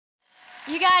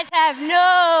You guys have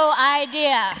no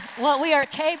idea what we are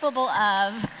capable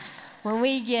of when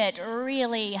we get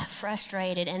really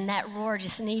frustrated, and that roar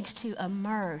just needs to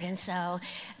emerge. And so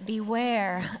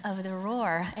beware of the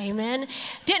roar. Amen.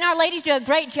 Didn't our ladies do a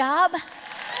great job?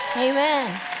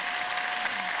 Amen.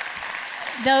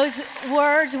 Those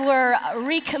words were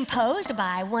recomposed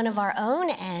by one of our own,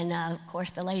 and of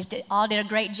course the ladies all did a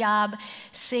great job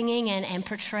singing and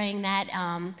portraying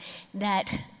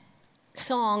that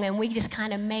song, and we just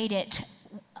kind of made it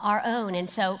our own. And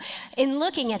so in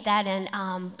looking at that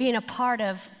and being a part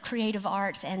of creative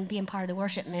arts and being part of the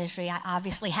worship ministry, I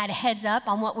obviously had a heads up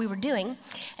on what we were doing.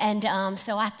 And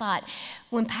so I thought,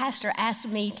 when Pastor asked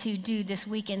me to do this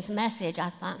weekend's message, I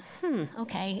thought,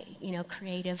 okay,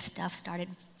 creative stuff started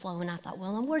flowing. I thought,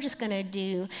 well, we're going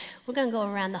to go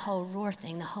around the whole roar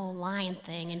thing, the whole lion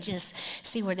thing, and just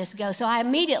see where this goes. So I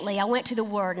went to the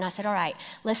Word, and I said, all right,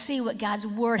 let's see what God's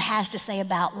Word has to say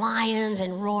about lions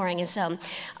and roaring. And so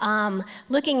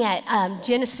looking at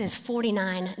Genesis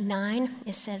 49:9,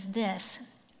 it says this.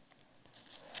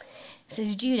 It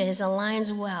says, Judah is a lion's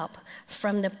whelp.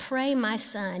 From the prey, my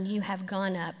son, you have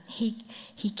gone up. He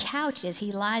couches,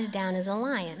 he lies down as a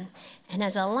lion. And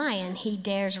as a lion, he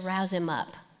dares rouse him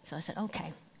up. So I said,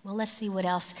 okay, well, let's see what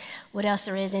else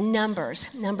there is in Numbers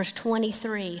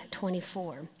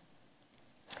 23:24. And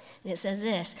it says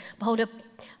this, behold,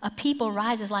 a people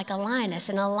rises like a lioness,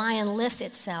 and a lion lifts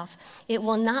itself. It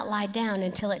will not lie down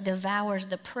until it devours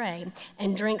the prey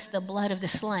and drinks the blood of the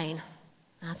slain.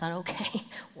 And I thought, okay,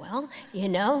 well,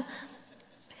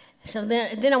 So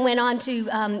then I went on to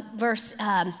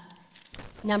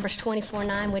Numbers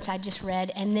 24:9, which I just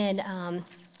read, and then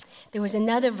there was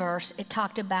another verse. It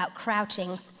talked about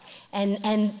crouching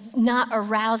and not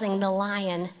arousing the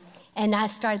lion. And I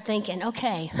started thinking,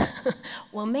 okay,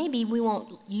 well, maybe we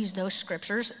won't use those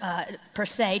scriptures per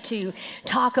se to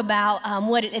talk about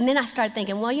and then I started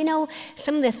thinking, well,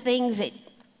 some of the things that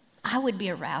I would be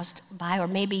aroused by, or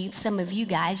maybe some of you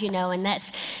guys, and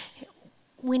that's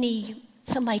when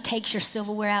somebody takes your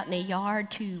silverware out in the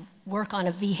yard to work on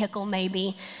a vehicle,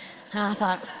 maybe. And I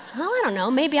thought, I don't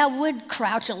know, maybe I would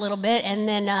crouch a little bit and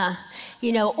then,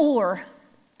 or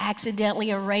accidentally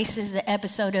erases the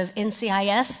episode of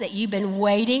NCIS that you've been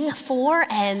waiting for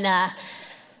and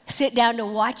sit down to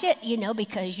watch it,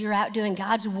 because you're out doing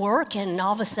God's work and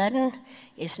all of a sudden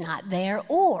it's not there.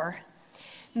 Or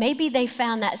maybe they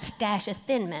found that stash of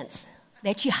Thin Mints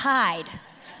that you hide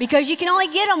because you can only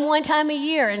get them one time a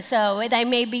year, and so they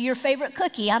may be your favorite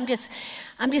cookie. I'm just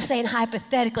saying,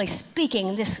 hypothetically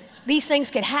speaking, these things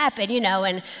could happen,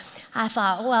 and I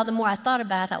thought, well, the more I thought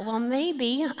about it, I thought, well,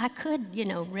 maybe I could,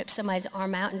 rip somebody's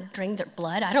arm out and drink their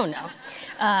blood. I don't know.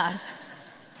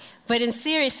 But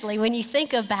seriously, when you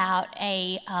think about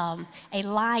a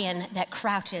lion that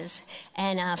crouches,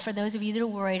 and for those of you that are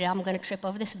worried, I'm going to trip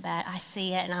over this bat, I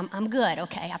see it, and I'm good,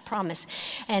 okay, I promise.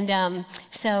 And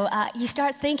so you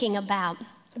start thinking about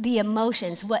the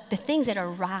emotions, the things that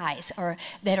arise or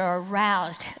that are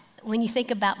aroused when you think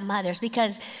about mothers,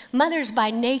 because mothers by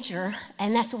nature,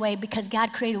 and that's the way, because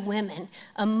God created women,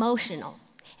 emotional.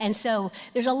 And so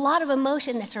there's a lot of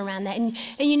emotion that's around that. And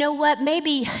you know what?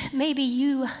 Maybe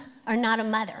you are not a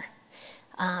mother.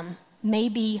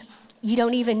 Maybe you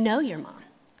don't even know your mom,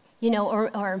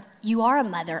 or you are a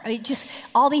mother. Just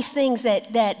all these things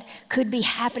that could be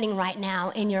happening right now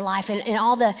in your life, and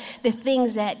all the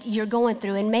things that you're going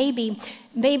through. And maybe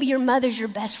your mother's your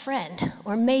best friend,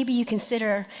 or maybe you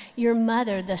consider your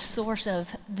mother the source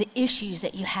of the issues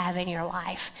that you have in your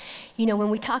life.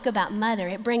 When we talk about mother,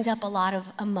 it brings up a lot of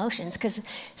emotions, because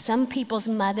some people's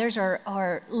mothers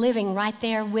are living right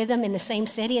there with them in the same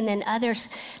city, and then others,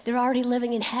 they're already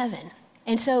living in heaven.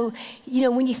 And so,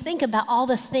 when you think about all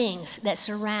the things that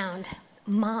surround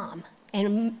mom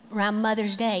and around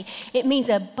Mother's Day, it means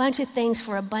a bunch of things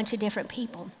for a bunch of different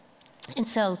people. And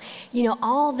so,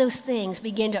 all those things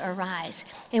begin to arise.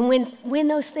 And when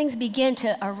those things begin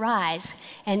to arise,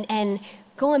 and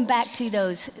going back to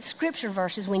those scripture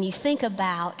verses, when you think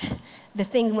about the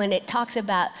thing when it talks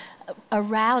about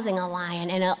arousing a lion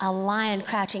and a lion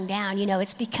crouching down,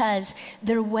 it's because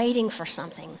they're waiting for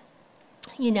something.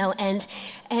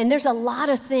 And there's a lot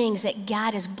of things that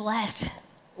God has blessed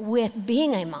with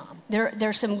being a mom.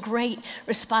 There's some great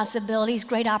responsibilities,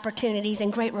 great opportunities,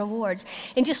 and great rewards.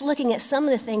 And just looking at some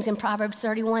of the things in Proverbs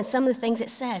 31, some of the things it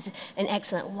says: an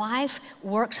excellent wife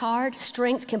works hard,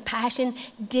 strength, compassion,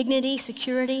 dignity,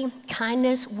 security,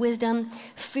 kindness, wisdom,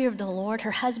 fear of the Lord.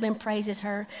 Her husband praises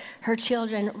her. Her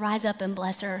children rise up and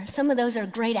bless her. Some of those are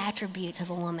great attributes of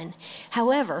a woman.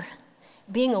 However,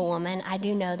 being a woman, I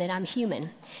do know that I'm human.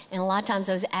 And a lot of times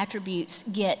those attributes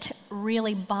get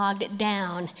really bogged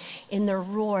down in the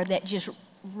roar that just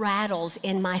rattles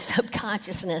in my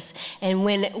subconsciousness. And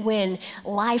when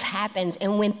life happens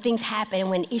and when things happen and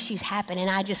when issues happen, and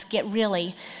I just get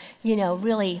really,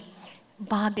 really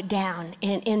bogged down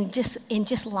in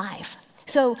just life.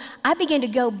 So I began to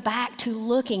go back to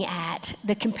looking at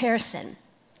the comparison.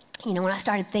 When I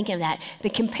started thinking of that, the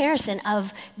comparison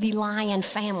of the lion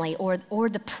family or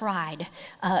the pride,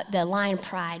 the lion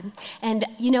pride. And,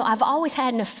 I've always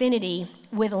had an affinity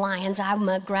with lions. I'm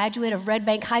a graduate of Red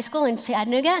Bank High School in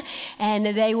Chattanooga, and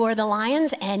they were the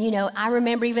lions. And, I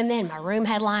remember even then, my room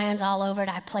had lions all over it.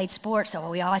 I played sports, so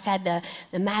we always had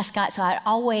the mascot. So I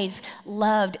always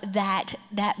loved that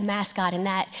mascot and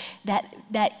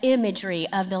that imagery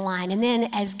of the lion. And then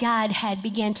as God had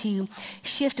begun to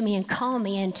shift me and call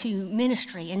me into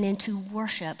ministry and into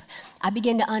worship, I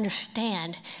began to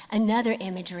understand another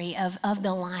imagery of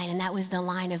the lion, and that was the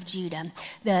Lion of Judah,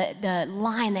 the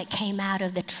lion that came out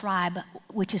of the tribe,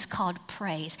 which is called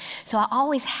praise. So I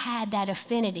always had that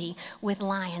affinity with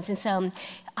lions. And so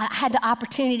I had the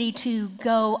opportunity to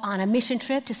go on a mission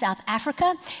trip to South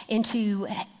Africa and to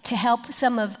help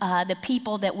some of the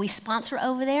people that we sponsor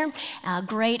over there.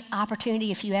 Great opportunity.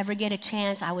 If you ever get a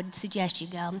chance, I would suggest you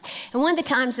go. And one of the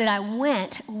times that I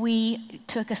went, we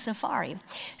took a safari.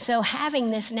 So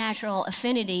having this natural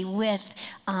affinity with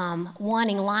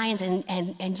wanting lions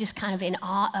and just kind of in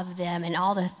awe of them and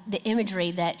all the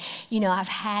imagery that, I've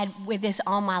had with this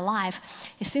all my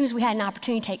life, as soon as we had an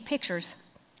opportunity to take pictures.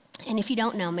 And if you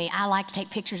don't know me, I like to take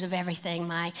pictures of everything.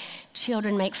 My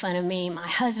children make fun of me. My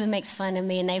husband makes fun of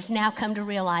me. And they've now come to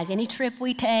realize any trip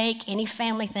we take, any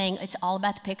family thing, it's all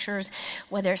about the pictures,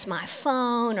 whether it's my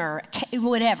phone or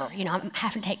whatever. I'm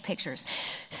having to take pictures.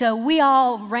 So we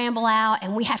all ramble out,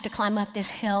 and we have to climb up this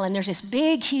hill. And there's this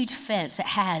big, huge fence that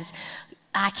has,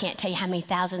 I can't tell you how many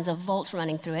thousands of volts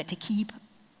running through it to keep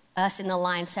us and the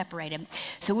lion separated.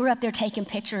 So we're up there taking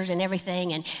pictures and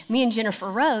everything, and me and Jennifer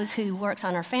Rose, who works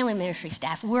on our family ministry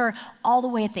staff, we're all the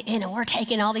way at the end, and we're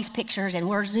taking all these pictures, and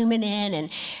we're zooming in,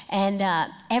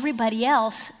 and everybody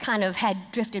else kind of had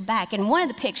drifted back. And one of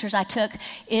the pictures I took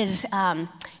is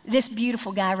this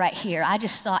beautiful guy right here. I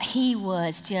just thought he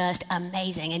was just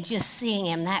amazing, and just seeing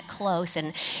him that close,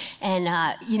 and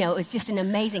it was just an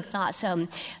amazing thought. So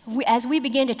as we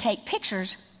began to take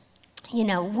pictures,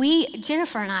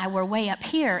 Jennifer and I were way up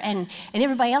here, and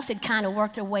everybody else had kind of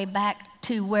worked their way back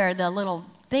to where the little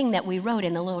thing that we rode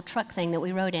in, the little truck thing that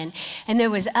we rode in. And there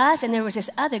was us, and there was this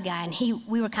other guy, and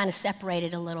we were kind of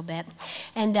separated a little bit.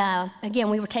 And again,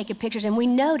 we were taking pictures, and we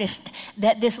noticed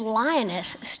that this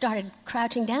lioness started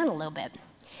crouching down a little bit.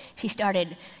 She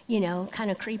started,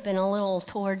 kind of creeping a little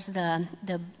towards the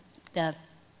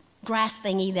grass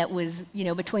thingy that was,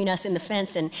 between us and the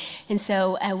fence, and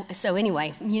so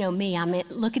anyway, me, I'm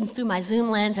looking through my zoom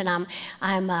lens, and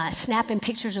I'm snapping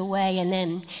pictures away, and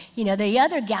then, the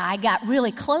other guy got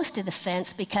really close to the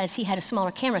fence because he had a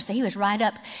smaller camera, so he was right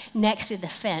up next to the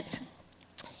fence,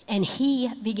 and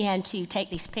he began to take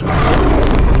these pictures,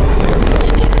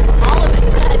 and then all of a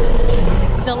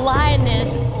sudden, the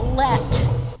lioness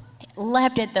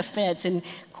leapt at the fence, and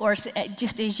of course,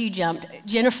 just as you jumped,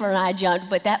 Jennifer and I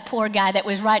jumped, but that poor guy that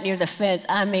was right near the fence,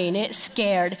 it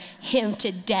scared him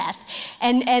to death.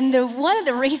 And one of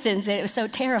the reasons that it was so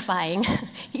terrifying,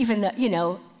 even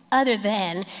though, other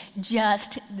than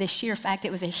just the sheer fact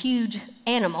it was a huge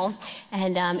animal,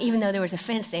 and even though there was a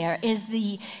fence there, is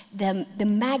the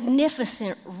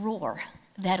magnificent roar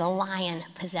that a lion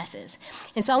possesses.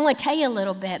 And so I want to tell you a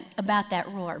little bit about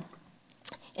that roar.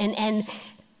 And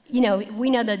we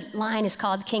know the lion is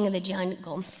called the king of the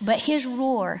jungle, but his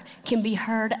roar can be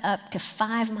heard up to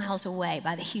 5 miles away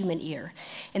by the human ear.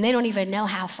 And they don't even know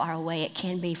how far away it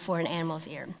can be for an animal's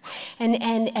ear.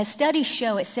 And as studies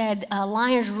show, it said a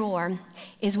lion's roar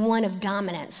is one of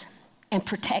dominance and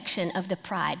protection of the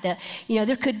pride.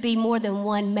 There could be more than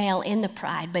one male in the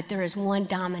pride, but there is one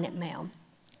dominant male.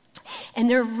 And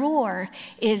their roar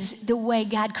is the way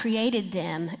God created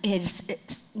them, is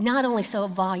not only so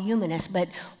voluminous, but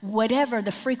whatever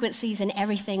the frequencies and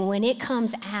everything, when it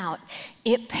comes out,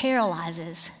 it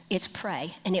paralyzes its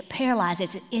prey and it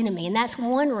paralyzes its enemy. And that's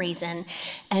one reason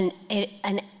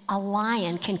a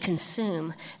lion can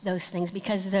consume those things,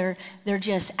 because they're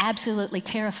just absolutely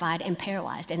terrified and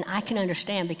paralyzed. And I can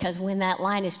understand, because when that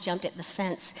lioness jumped at the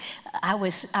fence, I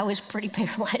was pretty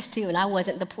paralyzed too, and I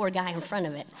wasn't the poor guy in front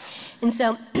of it. And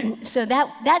so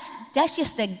that's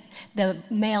just the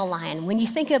male lion. When you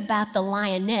think about the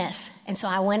lioness, and so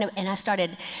I went and I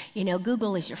started,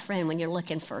 Google is your friend when you're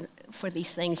looking for for these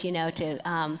things,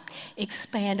 to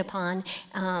expand upon.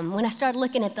 When I started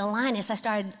looking at the lioness, I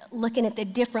started looking at the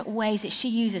different ways that she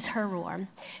uses her roar.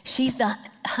 She's the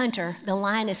hunter. The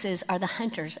lionesses are the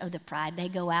hunters of the pride. They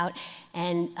go out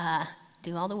and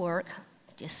do all the work.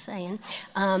 Just saying.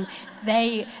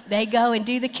 They go and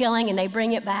do the killing, and they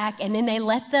bring it back, and then they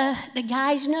let the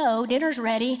guys know dinner's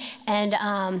ready, and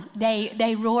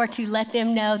they roar to let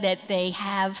them know that they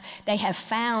have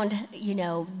found,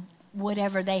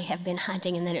 whatever they have been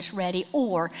hunting, and that it's ready,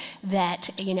 or that,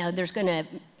 there's going to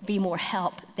be more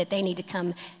help, that they need to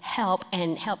come help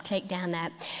take down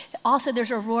that. Also,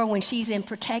 there's a roar when she's in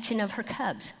protection of her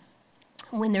cubs.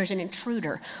 When there's an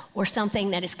intruder or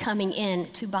something that is coming in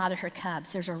to bother her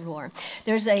cubs, there's a roar.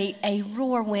 There's a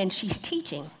roar when she's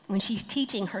teaching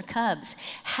her cubs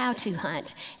how to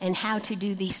hunt and how to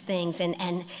do these things,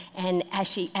 and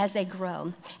as they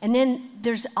grow. And then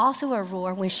there's also a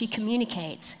roar when she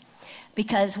communicates,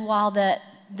 because while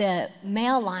the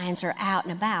male lions are out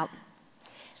and about,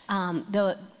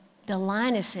 the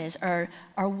lionesses are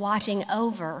watching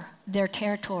over their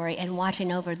territory and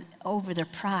watching over their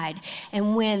pride.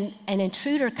 And when an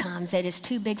intruder comes that is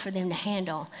too big for them to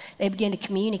handle, they begin to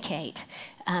communicate,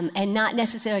 and not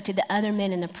necessarily to the other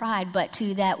men in the pride, but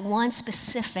to that one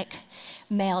specific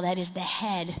male that is the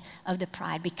head of the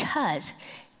pride, because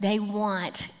they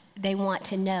want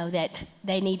to know that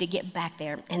they need to get back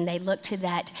there, and they look to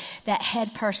that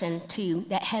head person, to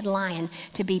that head lion,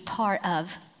 to be part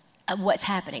of what's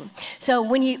happening. So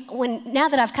now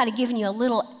that I've kind of given you a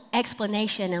little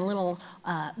explanation and a little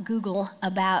Google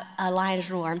about a lion's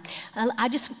roar, I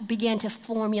just began to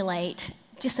formulate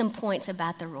just some points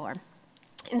about the roar.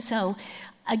 And so,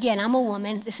 again, I'm a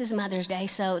woman. This is Mother's Day,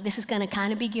 so this is going to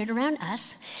kind of be geared around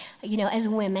us, as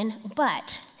women.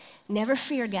 But never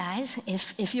fear, guys.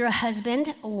 If you're a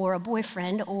husband or a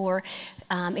boyfriend, or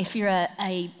if you're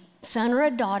a son or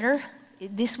a daughter,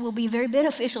 this will be very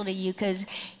beneficial to you, because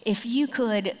if you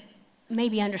could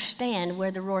maybe understand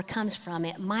where the roar comes from,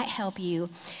 it might help you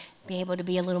be able to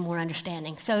be a little more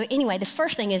understanding. So anyway, the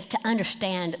first thing is to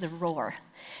understand the roar.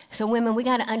 So women, we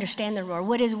got to understand the roar.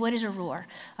 What is a roar?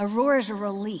 A roar is a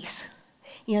release.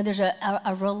 There's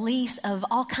a release of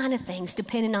all kind of things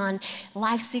depending on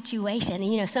life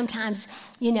situation. Sometimes,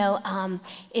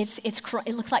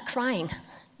 it looks like crying.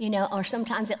 Or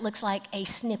sometimes it looks like a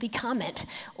snippy comment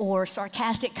or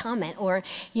sarcastic comment, or,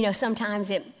 sometimes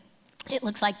it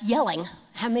looks like yelling.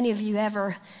 How many of you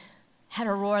ever had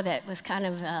a roar that was kind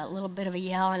of a little bit of a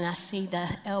yell, and I see the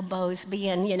elbows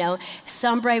being,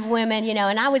 some brave women,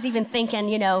 and I was even thinking,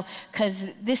 because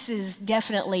this is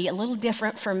definitely a little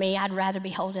different for me. I'd rather be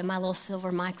holding my little silver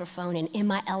microphone and in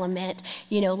my element,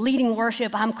 leading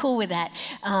worship. I'm cool with that.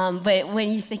 But when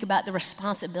you think about the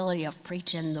responsibility of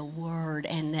preaching the word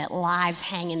and that lives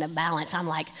hang in the balance, I'm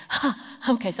like,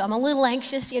 okay, so I'm a little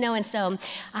anxious, and so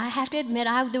I have to admit,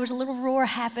 there was a little roar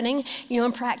happening,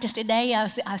 in practice today.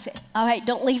 I said, all right,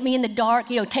 don't leave me in the dark,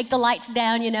 take the lights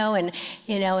down,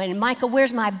 and Michael,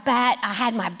 where's my bat? I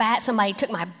had my bat, somebody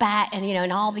took my bat,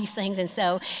 and all these things. And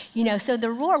so, so the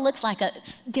roar looks like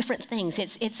different things.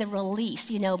 It's a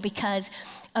release, because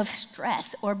of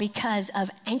stress, or because of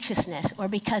anxiousness, or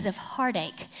because of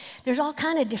heartache. There's all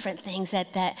kind of different things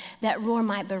that roar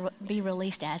might be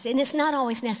released as. And it's not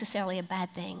always necessarily a bad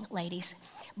thing, ladies,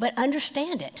 but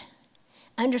understand it.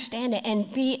 Understand it and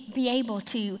be able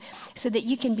to, so that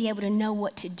you can be able to know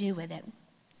what to do with it.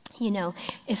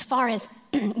 As far as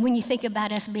when you think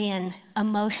about us being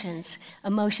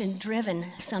emotion-driven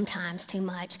sometimes too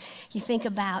much, you think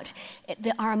about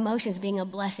our emotions being a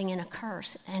blessing and a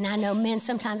curse. And I know men,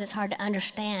 sometimes it's hard to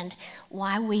understand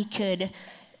why we could,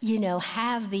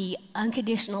 have the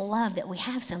unconditional love that we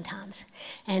have sometimes.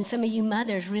 And some of you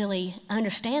mothers really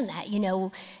understand that,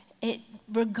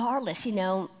 regardless,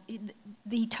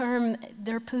 the term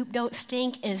 "their poop don't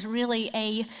stink" is really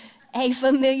a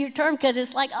familiar term, because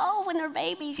it's like, oh, when they're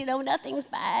babies, nothing's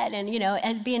bad. And,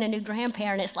 as being a new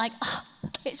grandparent, it's like, oh,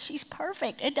 she's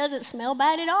perfect. It doesn't smell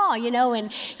bad at all,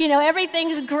 and,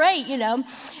 everything's great,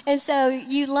 And so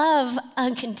you love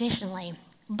unconditionally.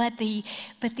 But the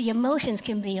emotions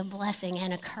can be a blessing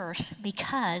and a curse,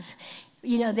 because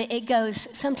it goes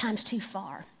sometimes too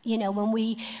far. When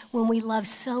we love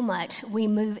so much, we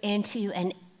move into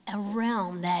a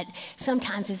realm that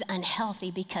sometimes is unhealthy,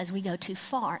 because we go too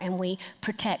far and we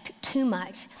protect too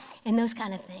much and those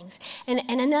kind of things. And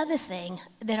another thing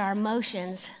that our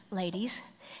emotions, ladies,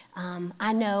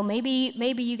 I know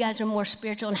maybe you guys are more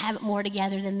spiritual and have it more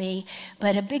together than me,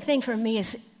 but a big thing for me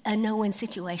is a no-win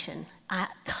situation. I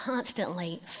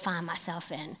constantly find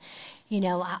myself in.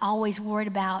 I always worried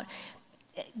about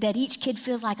that each kid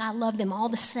feels like I love them all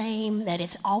the same, that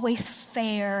it's always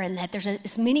fair, and that there's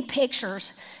as many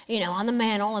pictures, on the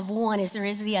mantle of one as there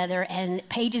is the other, and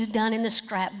pages done in the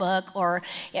scrapbook, or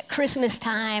at Christmas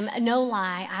time, no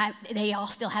lie, they all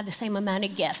still have the same amount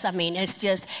of gifts. I mean, it's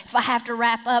just, if I have to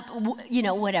wrap up,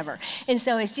 whatever. And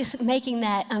so it's just making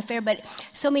that unfair, but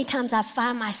so many times I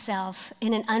find myself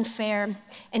in an unfair,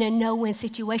 in a no-win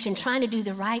situation, trying to do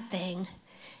the right thing,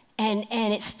 and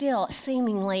it's still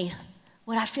seemingly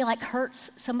what I feel like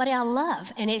hurts somebody I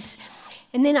love. And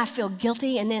then I feel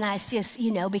guilty, and then it's just,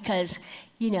 because,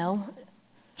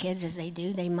 kids as they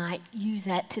do, they might use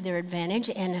that to their advantage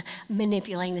and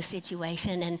manipulating the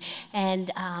situation.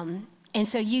 And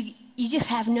so you just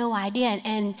have no idea.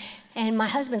 And my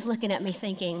husband's looking at me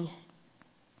thinking,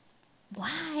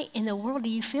 why in the world do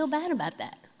you feel bad about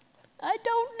that? I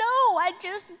don't know, I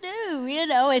just do,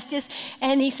 it's just,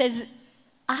 and he says,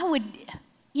 I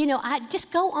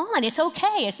just go on. It's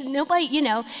okay. It's nobody,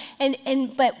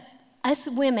 but us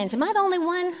women, am I the only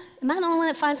one? Am I the only one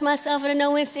that finds myself in a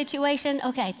no-win situation?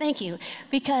 Okay, thank you.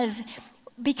 Because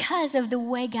of the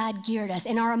way God geared us,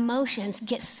 and our emotions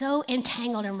get so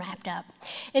entangled and wrapped up.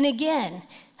 And again,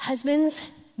 husbands,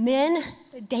 men,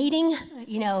 dating,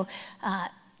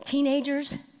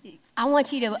 teenagers, I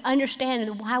want you to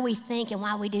understand why we think and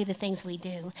why we do the things we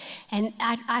do. And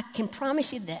I can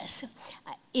promise you this.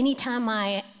 Anytime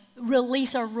I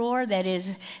release a roar that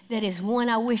is one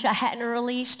I wish I hadn't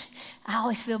released, I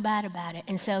always feel bad about it.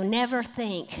 And so never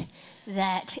think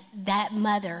that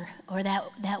mother or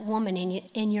that woman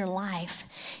in your life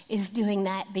is doing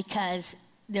that because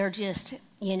they're just,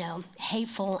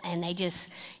 hateful, and they just,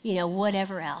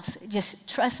 whatever else. Just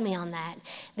trust me on that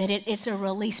it's a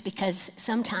release, because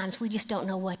sometimes we just don't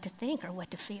know what to think or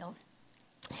what to feel.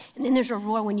 And then there's a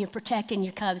roar when you're protecting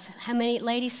your cubs. How many,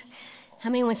 ladies? How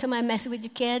many when somebody messes with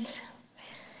your kids?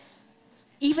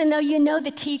 Even though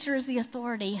the teacher is the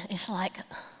authority, it's like,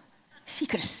 she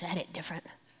could have said it different,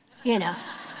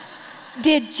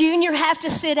 Did Junior have to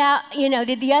sit out?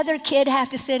 Did the other kid have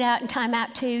to sit out in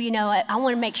timeout too? I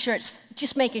want to make sure it's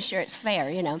just making sure it's fair,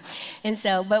 And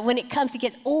so, but when it comes to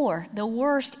kids, or the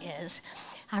worst is,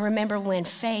 I remember when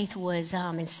Faith was in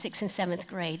 6th and 7th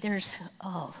grade. There's,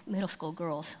 middle school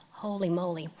girls. Holy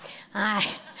moly.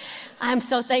 I'm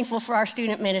so thankful for our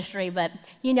student ministry, but,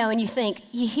 and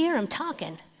you hear them talking,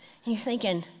 and you're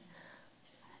thinking,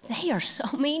 they are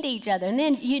so mean to each other. And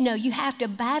then, you have to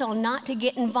battle not to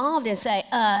get involved and say,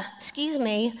 excuse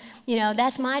me,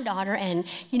 that's my daughter. And,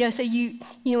 so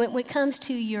when it comes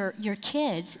to your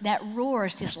kids, that roar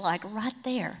is just like right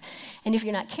there. And if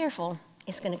you're not careful,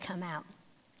 it's going to come out.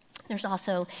 There's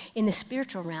also in the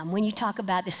spiritual realm, when you talk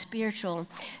about the spiritual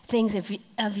things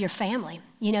of your family,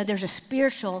 there's a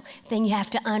spiritual thing you have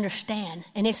to understand,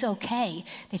 and it's okay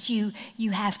that you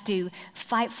have to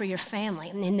fight for your family.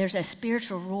 And then there's a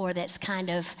spiritual roar that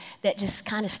just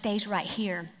kind of stays right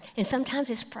here. And sometimes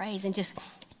it's praise and just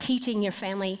teaching your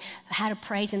family how to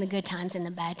praise in the good times and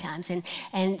the bad times.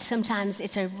 And sometimes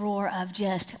it's a roar of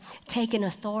just taking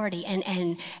authority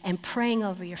and praying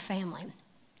over your family.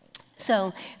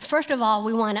 So first of all,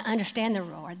 we want to understand the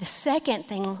roar. The second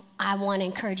thing I want to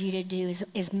encourage you to do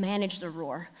is manage the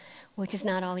roar, which is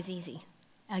not always easy.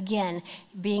 Again,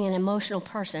 being an emotional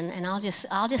person, and I'll just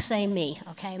say me,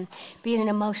 okay? Being an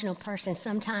emotional person,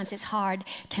 sometimes it's hard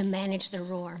to manage the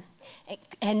roar.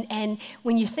 And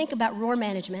when you think about roar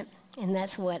management, and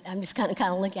that's what I'm just kind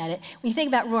of look at it. When you think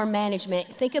about roar management,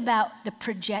 think about the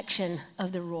projection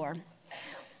of the roar.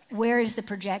 Where is the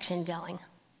projection going?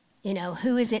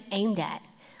 Who is it aimed at?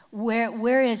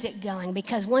 Where is it going?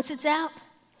 Because once it's out,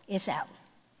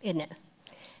 isn't it?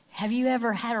 Have you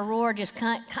ever had a roar just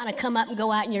kind of come up and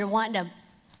go out, and you're wanting to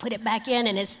put it back in,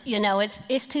 and it's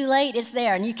too late, it's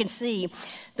there, and you can see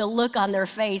the look on their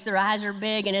face, their eyes are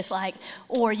big, and it's like,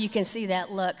 or you can see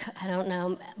that look, I don't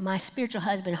know, my spiritual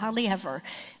husband hardly ever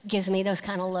gives me those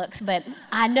kind of looks, but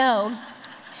I know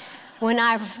when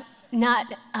I've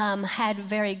not had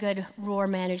very good roar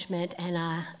management,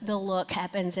 and the look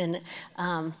happens, and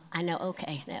I know,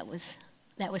 okay, that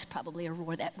was probably a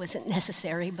roar that wasn't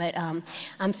necessary, but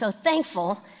I'm so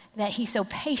thankful that he's so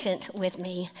patient with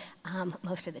me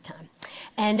most of the time,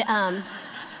 and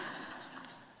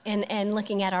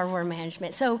looking at our roar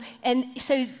management. So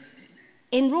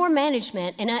in roar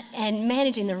management and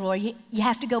managing the roar, you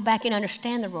have to go back and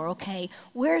understand the roar. Okay,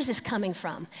 where is this coming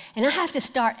from? And I have to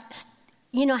stop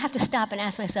and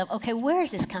ask myself, okay, where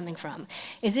is this coming from?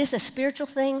 Is this a spiritual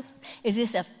thing? Is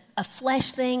this a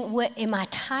flesh thing? What, am I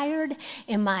tired?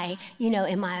 Am I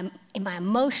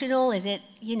emotional? Is it,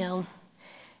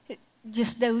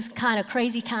 just those kind of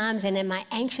crazy times, and am I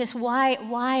anxious? Why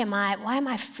am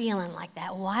I feeling like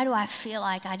that? Why do I feel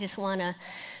like I just want to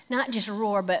not just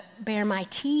roar, but bare my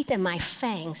teeth and my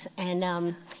fangs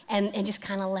and just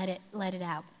kind of let it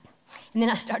out? And then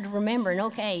I started remembering,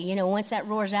 okay, once that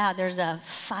roars out, there's a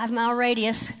 5-mile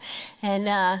radius,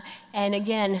 and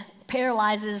again,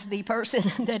 paralyzes the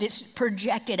person that it's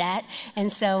projected at. And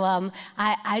so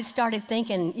I started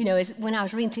thinking, when I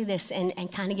was reading through this and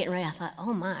kind of getting ready, I thought,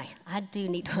 oh my, I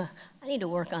need to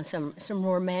work on some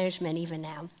roar management even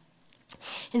now.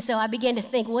 And so I began to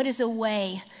think, what is a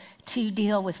way to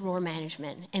deal with roar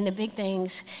management? And the big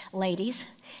things, ladies,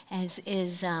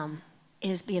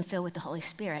 is being filled with the Holy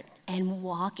Spirit and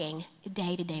walking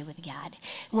day to day with God.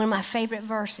 One of my favorite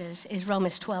verses is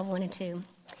Romans 12:1-2.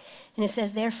 And it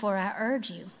says, therefore, I urge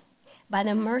you, by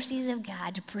the mercies of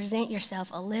God, to present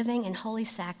yourself a living and holy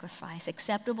sacrifice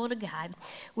acceptable to God,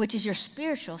 which is your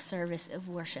spiritual service of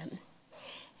worship.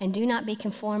 And do not be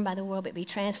conformed by the world, but be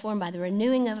transformed by the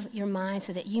renewing of your mind,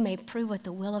 so that you may prove what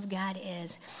the will of God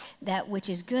is, that which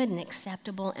is good and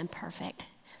acceptable and perfect.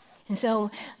 And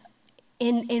so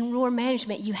in roar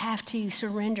management, you have to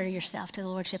surrender yourself to the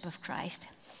Lordship of Christ,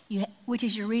 which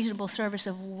is your reasonable service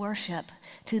of worship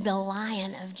to the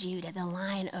Lion of Judah, the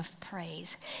Lion of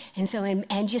praise. And so,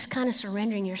 and just kind of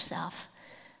surrendering yourself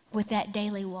with that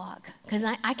daily walk. Because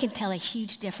I can tell a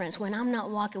huge difference. When I'm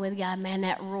not walking with God, man,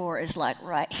 that roar is like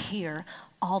right here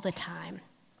all the time.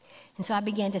 And so I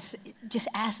began to just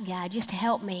ask God just to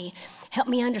help me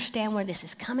understand where this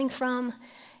is coming from,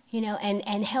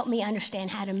 and help me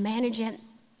understand how to manage it.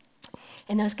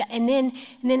 And then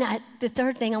the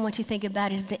third thing I want you to think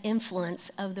about is the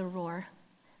influence of the roar.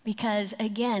 Because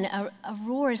again, a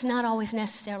roar is not always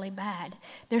necessarily bad.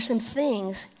 There's some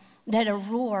things that a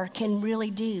roar can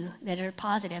really do that are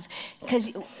positive. Because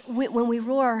when we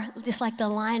roar, just like the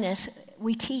lioness,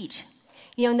 we teach.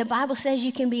 And the Bible says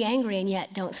you can be angry and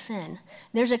yet don't sin.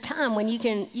 There's a time when you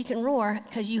can roar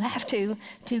because you have to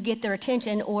get their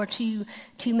attention or to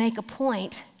make a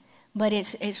point. But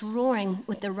it's roaring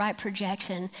with the right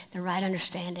projection, the right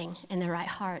understanding, and the right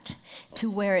heart to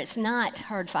where it's not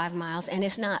heard 5 miles and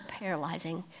it's not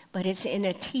paralyzing, but it's in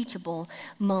a teachable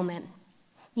moment.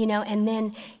 And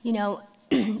then,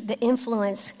 the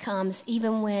influence comes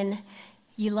even when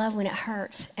you love when it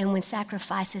hurts and when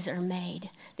sacrifices are made.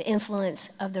 The influence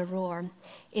of the roar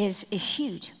is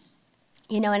huge.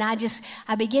 And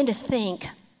I begin to think,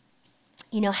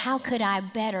 how could I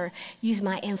better use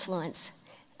my influence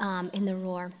in the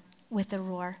roar, with the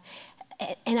roar?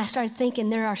 And I started thinking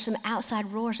there are some outside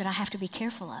roars that I have to be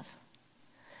careful of.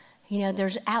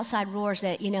 There's outside roars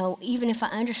that, even if I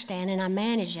understand and I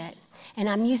manage it and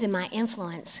I'm using my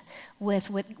influence with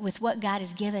what God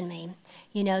has given me,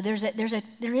 there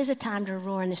is a time to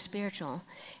roar in the spiritual,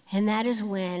 and that is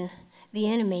when the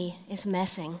enemy is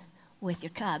messing with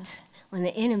your cubs, when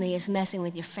the enemy is messing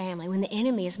with your family, when the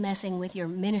enemy is messing with your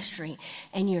ministry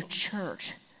and your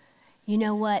church. You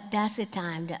know what? That's the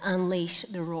time to unleash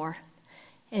the roar.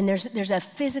 And there's a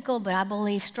physical, but I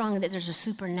believe strongly that there's a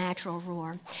supernatural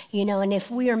roar. And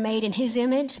if we are made in His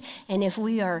image, and if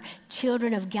we are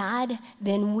children of God,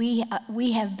 then we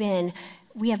have been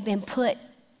put.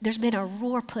 There's been a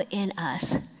roar put in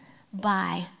us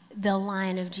by the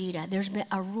Lion of Judah. There's been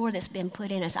a roar that's been put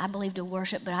in us. I believe to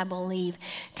worship, but I believe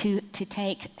to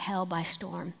take hell by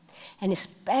storm. And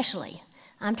especially,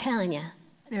 I'm telling you,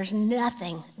 there's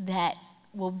nothing that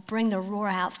will bring the roar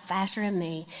out faster in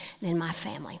me than my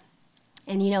family.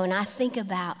 And and I think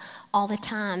about all the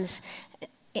times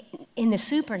in the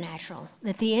supernatural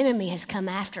that the enemy has come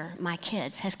after my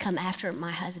kids, has come after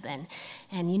my husband.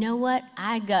 And you know what?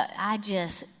 I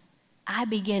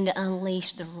begin to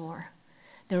unleash the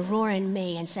roar in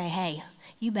me and say, hey,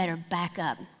 you better back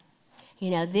up.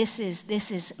 This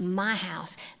is my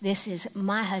house. This is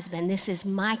my husband. This is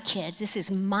my kids. This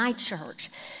is my church.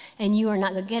 And you are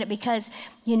not going to get it because,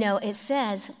 it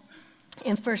says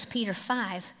in 1 Peter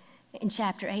 5, in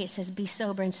chapter 8, it says, be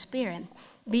sober in spirit.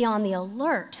 Be on the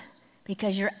alert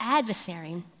because your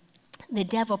adversary, the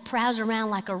devil, prowls around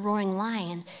like a roaring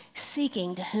lion,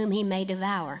 seeking to whom he may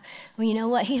devour. Well, you know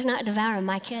what? He's not devouring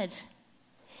my kids.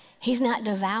 He's not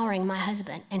devouring my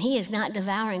husband, and he is not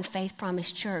devouring Faith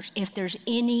Promise Church if there's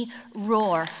any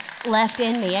roar left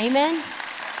in me. Amen?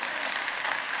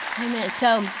 Amen.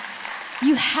 So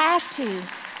you have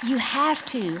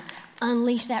to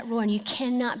unleash that roar, and you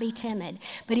cannot be timid.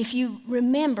 But if you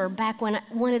remember back when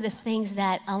one of the things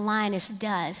that a lioness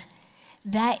does,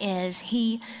 that is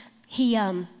the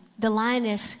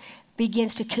lioness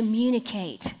begins to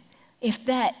communicate. If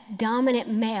that dominant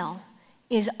male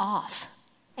is off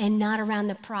and not around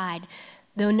the pride,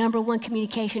 The number one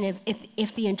communication,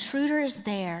 if the intruder is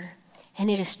there and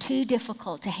it is too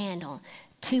difficult to handle,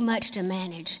 too much to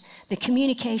manage, the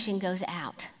communication goes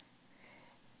out.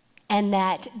 And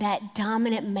that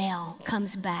dominant male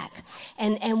comes back.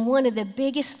 And one of the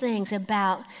biggest things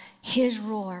about his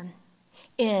roar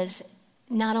is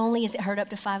not only is it heard up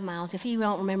to 5 miles. If you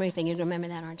don't remember anything, you remember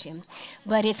that, aren't you?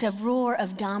 But it's a roar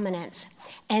of dominance.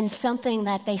 And something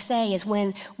that they say is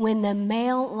when the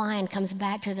male lion comes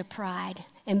back to the pride,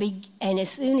 and as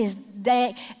soon as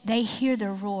they hear the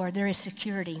roar, there is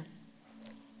security.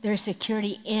 There is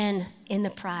security in the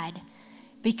pride,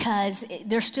 because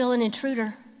there's still an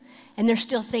intruder and there's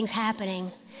still things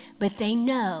happening, but they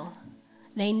know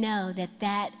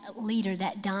that leader,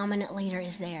 that dominant leader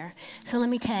is there. So let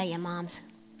me tell you, moms,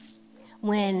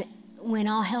 when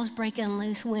all hell's breaking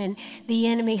loose, when the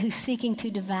enemy who's seeking to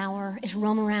devour is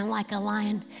roaming around like a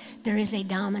lion, there is a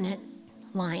dominant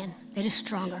lion that is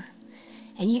stronger.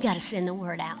 And you got to send the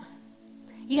word out.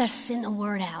 You got to send the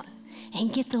word out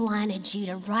and get the Lion of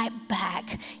Judah right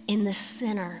back in the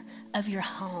center of your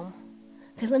home.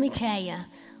 Because let me tell you,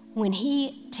 when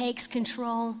he takes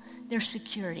control, there's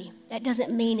security. That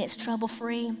doesn't mean it's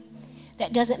trouble-free.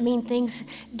 That doesn't mean things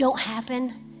don't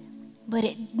happen, but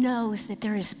it knows that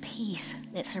there is peace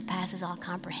that surpasses all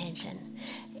comprehension.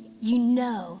 You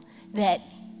know that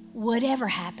whatever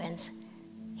happens,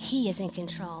 he is in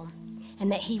control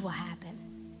and that he will happen.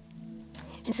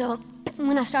 And so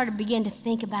when I begin to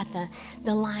think about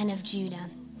the Lion of Judah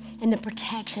and the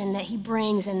protection that he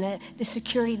brings and the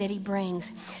security that he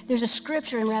brings, there's a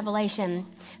scripture in Revelation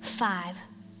 5,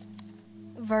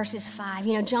 verses 5.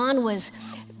 You know, John was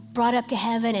brought up to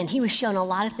heaven, and he was shown a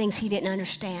lot of things he didn't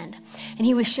understand. And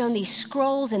he was shown these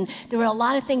scrolls, and there were a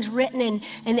lot of things written,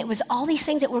 and it was all these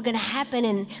things that were going to happen,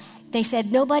 and they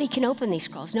said, nobody can open these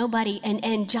scrolls, nobody.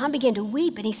 And John began to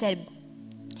weep, and he said,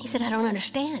 I don't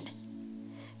understand.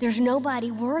 There's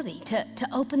nobody worthy to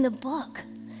open the book.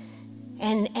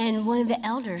 And one of the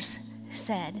elders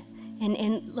said,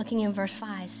 and looking in verse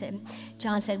 5,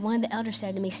 John said, one of the elders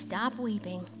said to me, stop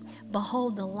weeping.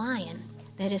 Behold, the Lion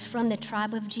that is from the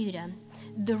tribe of Judah,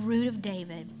 the root of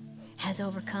David, has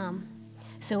overcome,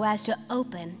 so as to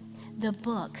open the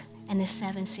book and the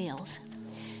 7 seals.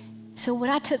 So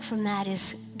what I took from that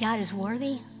is God is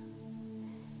worthy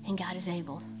and God is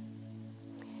able.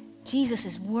 Jesus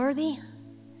is worthy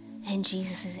and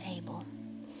Jesus is able.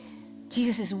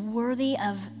 Jesus is worthy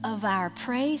of our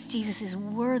praise. Jesus is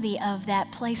worthy of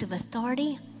that place of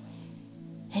authority,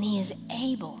 and he is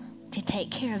able to take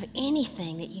care of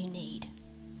anything that you need.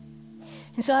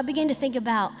 And so I began to think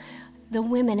about the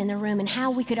women in the room and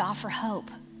how we could offer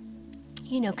hope.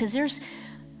 You know, because there's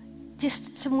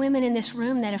just some women in this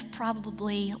room that have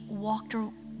probably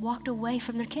walked away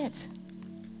from their kids.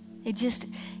 It just,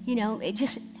 it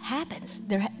just happens.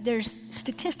 There's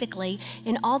statistically,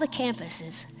 in all the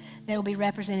campuses that will be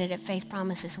represented at Faith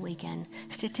Promise this weekend,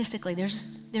 statistically,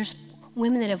 there's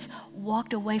women that have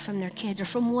walked away from their kids or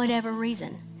from whatever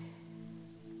reason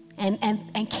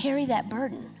and carry that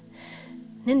burden.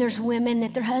 Then there's women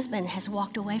that their husband has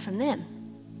walked away from them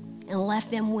and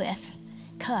left them with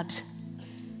cubs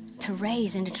to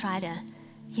raise and to try to,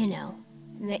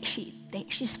 that she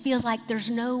just feels like there's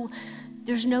no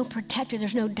protector,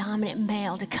 there's no dominant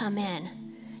male to come in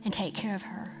and take care of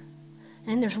her. And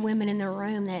then there's women in the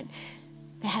room that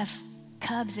have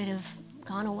cubs that have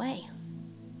gone away.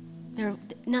 They're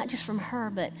not just from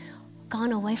her, but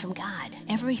gone away from God.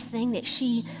 Everything that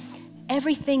she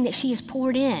has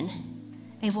poured in,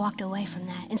 they've walked away from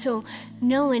that. And so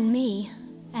knowing me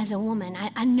as a woman,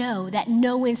 I know that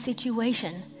no-win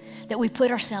situation that we put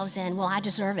ourselves in, well, I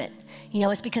deserve it.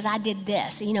 It's because I did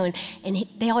this, and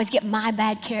they always get my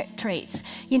bad traits.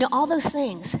 All those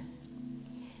things.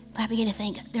 But I began to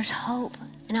think, there's hope.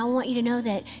 And I want you to know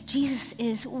that Jesus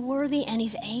is worthy and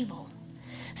he's able.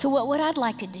 So what I'd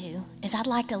like to do is I'd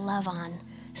like to love on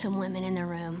some women in the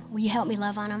room. Will you help me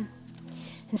love on them?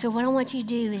 And so what I want you to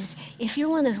do is, if you're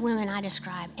one of those women I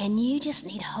described and you just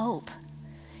need hope,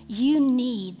 you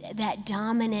need that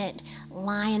dominant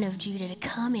Lion of Judah to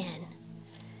come in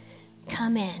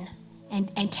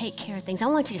and take care of things. I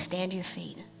want you to stand to your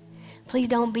feet. Please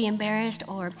don't be embarrassed,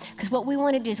 because what we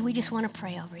want to do is we just want to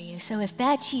pray over you. So if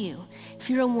that's you, if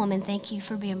you're a woman, thank you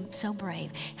for being so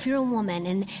brave. If you're a woman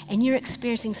and you're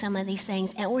experiencing some of these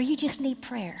things, or you just need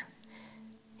prayer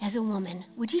as a woman,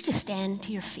 would you just stand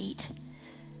to your feet?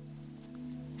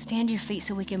 Stand to your feet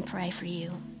so we can pray for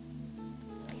you.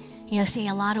 See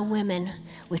a lot of women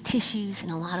with tissues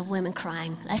and a lot of women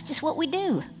crying. That's just what we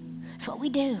do. That's what we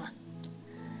do.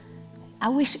 I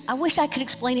wish I could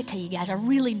explain it to you guys. I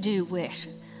really do wish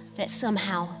that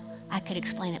somehow I could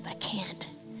explain it, but I can't.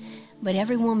 But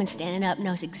every woman standing up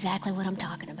knows exactly what I'm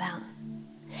talking about.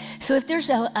 So if there's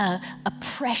a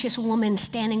precious woman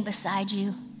standing beside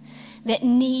you that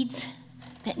needs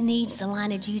the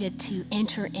Line of Judah to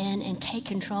enter in and take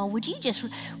control, would you just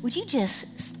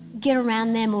get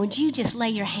around them, and would you just lay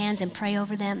your hands and pray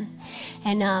over them?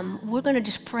 And we're going to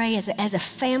just pray as a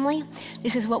family.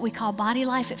 This is what we call body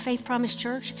life at Faith Promise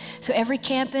Church. So every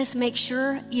campus, make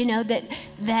sure,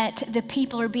 that the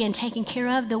people are being taken care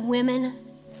of, the women.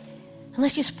 And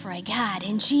let's just pray. God,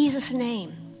 in Jesus'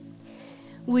 name,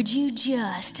 would you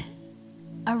just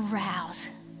arouse?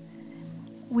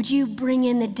 Would you bring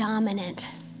in the dominant?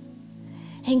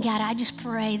 And God, I just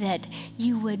pray that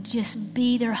you would just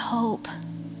be their hope.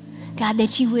 God,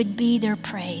 that you would be their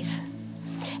praise,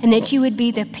 and that you would be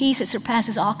the peace that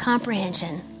surpasses all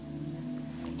comprehension.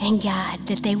 And God,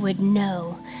 that they would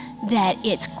know that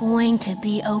it's going to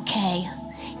be okay.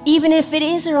 Even if it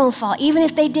is their own fault, even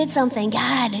if they did something,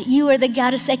 God, you are the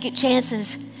God of second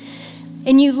chances.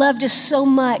 And you loved us so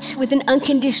much with an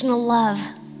unconditional love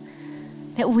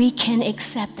that we can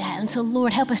accept that. And so,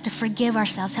 Lord, help us to forgive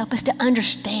ourselves. Help us to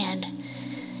understand.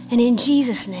 And in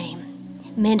Jesus' name,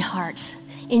 mend hearts.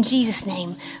 In Jesus'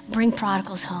 name, bring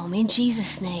prodigals home. In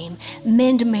Jesus' name,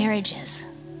 mend marriages.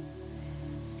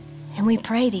 And we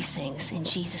pray these things in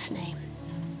Jesus' name.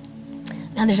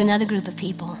 Now there's another group of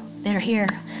people that are here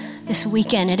this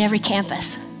weekend at every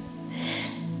campus.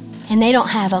 And they don't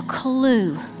have a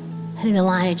clue who the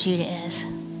Line of Judah is.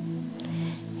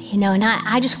 And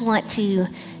I just want to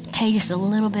tell you just a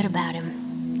little bit about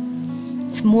him.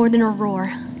 It's more than a roar.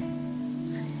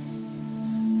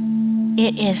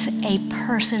 It is a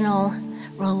personal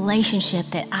relationship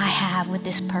that I have with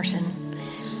this person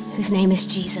whose name is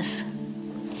Jesus.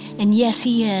 And yes,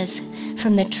 he is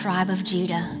from the tribe of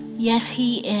Judah. Yes,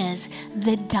 he is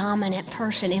the dominant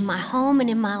person in my home and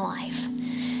in my life.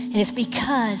 And it's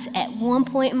because at one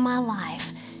point in my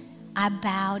life, I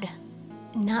bowed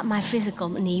not my physical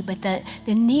knee, but the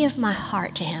knee of my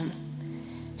heart to him.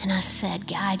 And I said,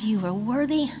 God, you are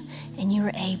worthy and you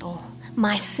are able.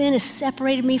 My sin has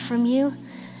separated me from you,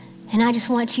 and I just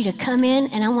want you to come in,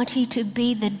 and I want you to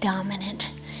be the dominant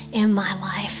in my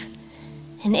life.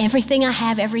 And everything I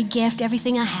have, every gift,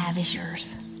 everything I have is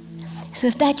yours. So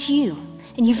if that's you,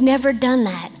 and you've never done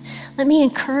that, let me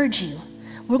encourage you.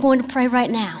 We're going to pray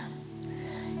right now.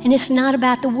 And it's not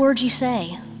about the words you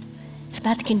say. It's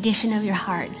about the condition of your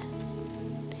heart.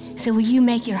 So will you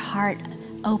make your heart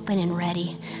open and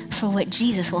ready for what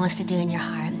Jesus wants to do in your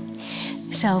heart?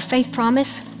 So Faith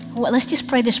Promise, well, let's just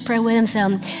pray this prayer with them.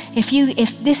 So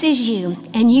if this is you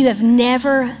and you have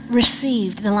never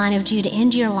received the Line of Judah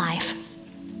into your life,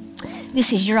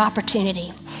 this is your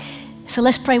opportunity. So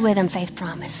let's pray with them, Faith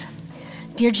Promise.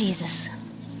 Dear Jesus,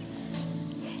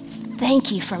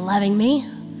 thank you for loving me.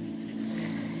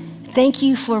 Thank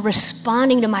you for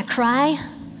responding to my cry.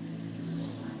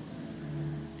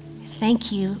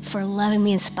 Thank you for loving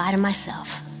me in spite of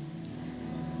myself.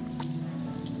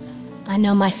 I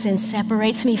know my sin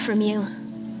separates me from you.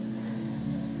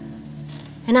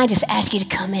 And I just ask you to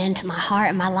come into my heart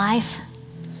and my life,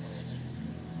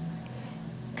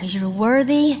 because you're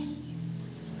worthy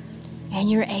and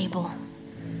you're able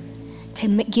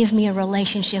to give me a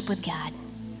relationship with God.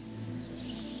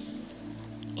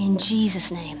 In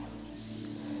Jesus' name,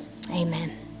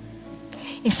 amen.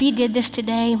 If you did this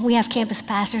today, we have campus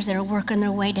pastors that are working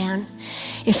their way down.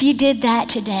 If you did that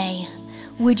today,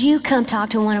 would you come talk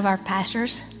to one of our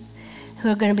pastors who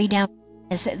are going to be down?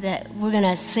 We're going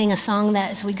to sing a song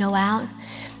that as we go out,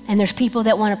 and there's people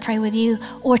that want to pray with you.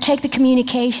 Or take the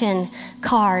communication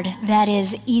card that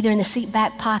is either in the seat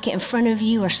back pocket in front of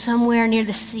you or somewhere near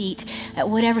the seat at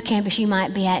whatever campus you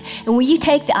might be at. And will you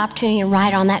take the opportunity and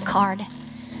write on that card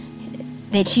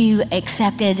that you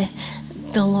accepted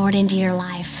the Lord into your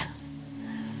life?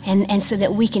 And so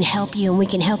that we can help you, and we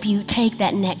can help you take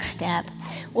that next step.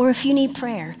 Or if you need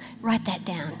prayer, write that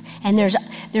down. And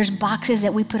there's boxes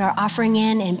that we put our offering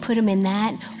in, and put them in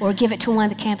that, or give it to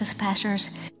one of the campus pastors.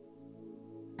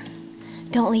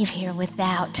 Don't leave here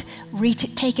without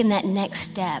taking that next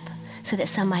step so that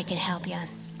somebody can help you.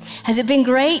 Has it been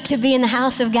great to be in the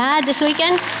house of God this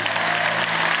weekend?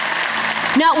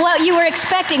 Not what you were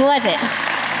expecting, was it?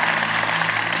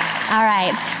 All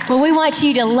right. Well, we want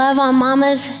you to love on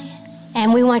mamas,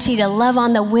 and we want you to love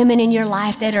on the women in your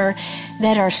life that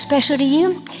are special to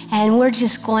you. And we're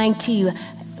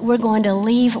going to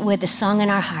leave with a song in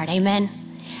our heart. Amen.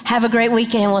 Have a great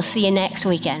weekend, and we'll see you next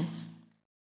weekend.